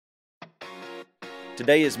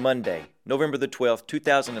Today is Monday, November the 12th,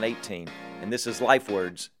 2018, and this is Life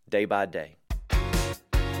Words Day by Day.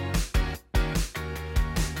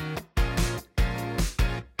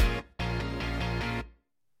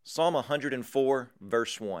 Psalm 104,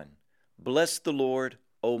 verse 1. Bless the Lord,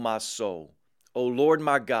 O my soul. O Lord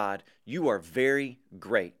my God, you are very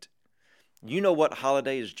great. You know what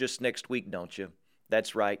holiday is just next week, don't you?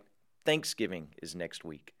 That's right, Thanksgiving is next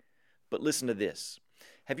week. But listen to this.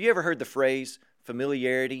 Have you ever heard the phrase,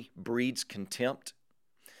 familiarity breeds contempt?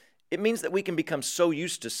 It means that we can become so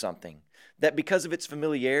used to something that because of its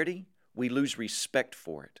familiarity, we lose respect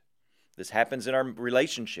for it. This happens in our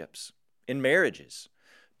relationships, in marriages.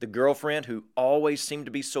 The girlfriend who always seemed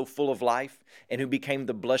to be so full of life and who became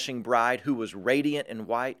the blushing bride who was radiant and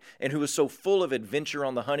white and who was so full of adventure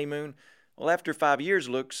on the honeymoon, well, after 5 years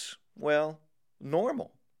looks, well,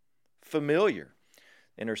 normal, familiar,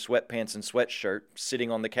 in her sweatpants and sweatshirt sitting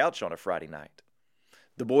on the couch on a Friday night.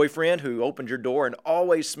 The boyfriend who opened your door and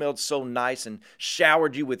always smelled so nice and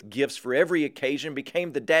showered you with gifts for every occasion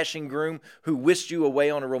became the dashing groom who whisked you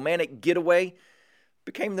away on a romantic getaway,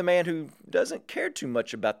 became the man who doesn't care too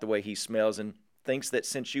much about the way he smells and thinks that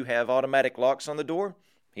since you have automatic locks on the door,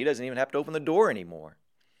 he doesn't even have to open the door anymore.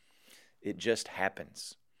 It just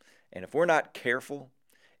happens. And if we're not careful,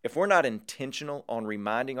 if we're not intentional on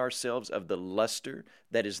reminding ourselves of the luster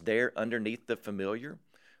that is there underneath the familiar,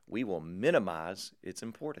 we will minimize its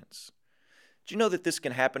importance. Do you know that this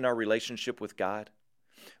can happen in our relationship with God?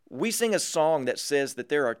 We sing a song that says that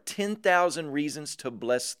there are 10,000 reasons to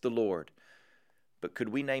bless the Lord. But could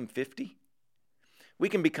we name 50? We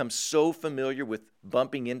can become so familiar with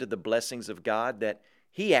bumping into the blessings of God that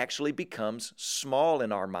He actually becomes small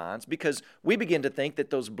in our minds because we begin to think that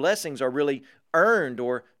those blessings are really earned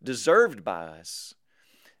or deserved by us.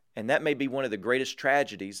 And that may be one of the greatest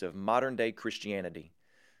tragedies of modern day Christianity,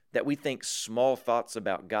 that we think small thoughts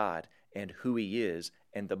about God and who He is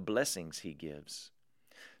and the blessings He gives.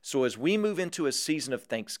 So as we move into a season of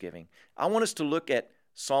Thanksgiving, I want us to look at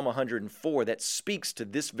Psalm 104 that speaks to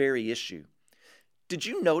this very issue. Did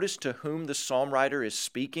you notice to whom the psalm writer is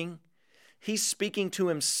speaking? He's speaking to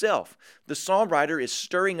himself. The psalm writer is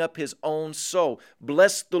stirring up his own soul.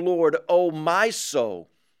 Bless the Lord, O my soul.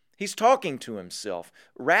 He's talking to himself,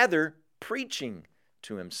 rather preaching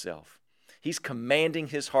to himself. He's commanding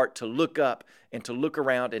his heart to look up and to look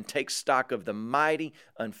around and take stock of the mighty,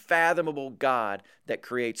 unfathomable God that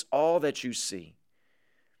creates all that you see.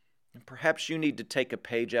 And perhaps you need to take a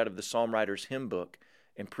page out of the psalm writer's hymn book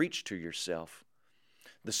and preach to yourself.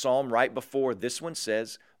 The psalm right before this one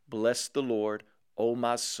says, Bless the Lord, O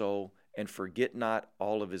my soul, and forget not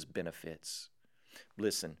all of His benefits.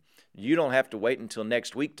 Listen, you don't have to wait until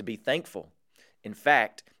next week to be thankful. In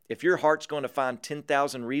fact, if your heart's going to find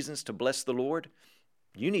 10,000 reasons to bless the Lord,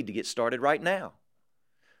 you need to get started right now.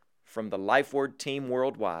 From the Life Word team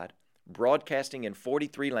worldwide, broadcasting in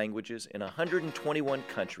 43 languages in 121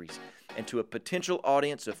 countries, and to a potential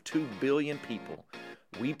audience of 2 billion people,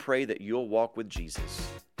 we pray that you'll walk with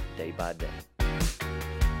Jesus day by day.